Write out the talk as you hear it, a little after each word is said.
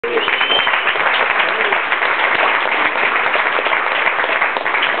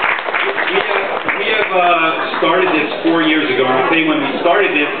started this 4 years ago, and I'll tell you when we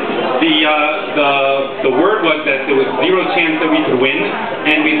started this, the word was that there was zero chance that we could win,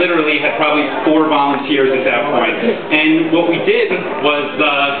 and we literally had probably 4 volunteers at that point. And what we did was,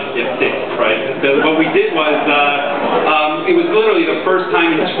 what we did was, it was literally the first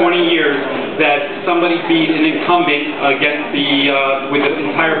time in 20 years that somebody beat an incumbent against with the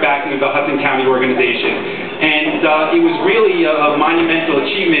entire backing of the Hudson County organization. And it was really a monumental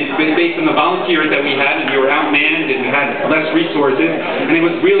achievement based on the volunteers that we had, and we were outmanned and we had less resources, and it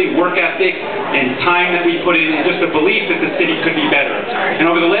was really work ethic and time that we put in and just a belief that the city could be better. And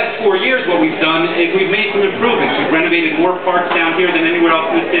over the last 4 years what we've done is we've made some improvements. We've renovated more parks down here than anywhere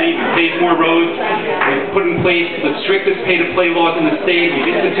else in the city, we've paved more roads, we've put in place the strictest pay-to-play laws in the state, we've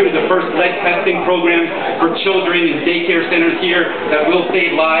instituted the first lead testing program for children in daycare centers here that will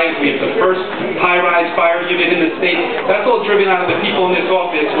save lives, we have the first high-rise fire unit in the state. That's all driven out of the people in this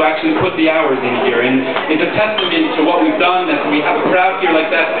office who actually put the hours in here, and it's a testament to what we've done that we have a crowd here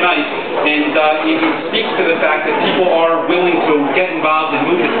like that tonight, and it speaks to the fact that people are willing to get involved and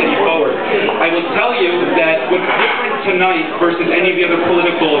move the city forward. I will tell you that what's different tonight versus any of the other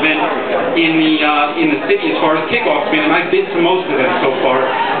political events in the city as far as kickoffs, and I've been to most of them so far,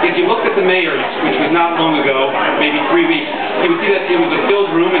 if you look at the mayor's, which was not long ago, maybe 3 weeks, you would see that it was a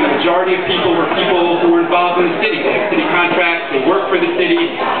filled room, and the majority of people were people who were involved in the city. They have city contracts, they work for the city.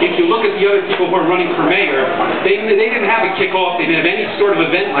 If you look at the other people who are running for mayor, they didn't have a kickoff, they didn't have any sort of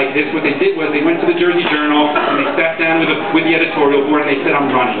event like this. What they did was they went to the Jersey Journal and they sat down with the editorial board and they said, I'm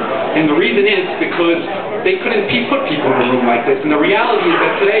running. And the reason is because they couldn't put people in a room like this. And the reality is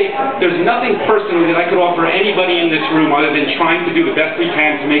that today, there's nothing personally that I could offer anybody in this room other than trying to do the best we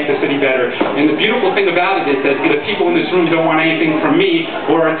can to make the city better. And the beautiful thing about it is that the people in this room don't want anything from me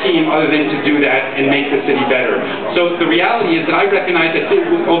or our team other than to do that and make the city better. So the reality is that I recognize that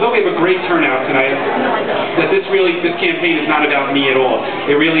although we have a great turnout tonight, that this campaign is not about me at all.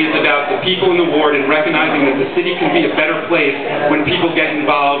 It really is about the people in the ward and recognizing that the city can be a better place when people get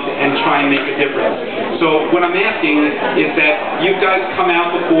involved and try and make a difference. So what I'm asking is that you guys come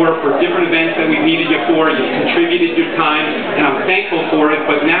out before for different events that we've needed you for, you've contributed your time, and I'm thankful for it,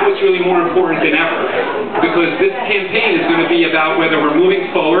 but now it's really more important than ever, because this campaign is going to be about whether we're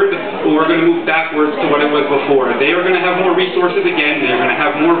moving forward or we're going to move backwards to what it was before. They are going to have more resources again, they're going to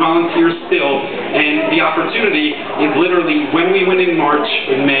have more volunteers still, and the opportunity is literally when we win in March,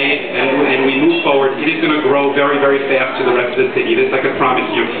 in May, and we move forward, it is going to grow very, very fast to the rest of the city. This I can promise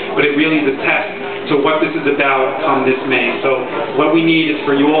you, but it really is a test to what this is about come this May. So what we need is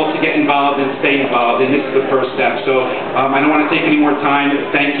for you all to get involved and stay involved, and this is the first step. So I don't want to take any more time.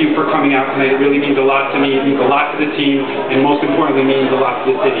 Thank you for coming out tonight. It really means a lot to me. It means a lot to the team, and most importantly, means a lot to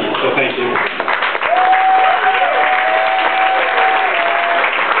the city. So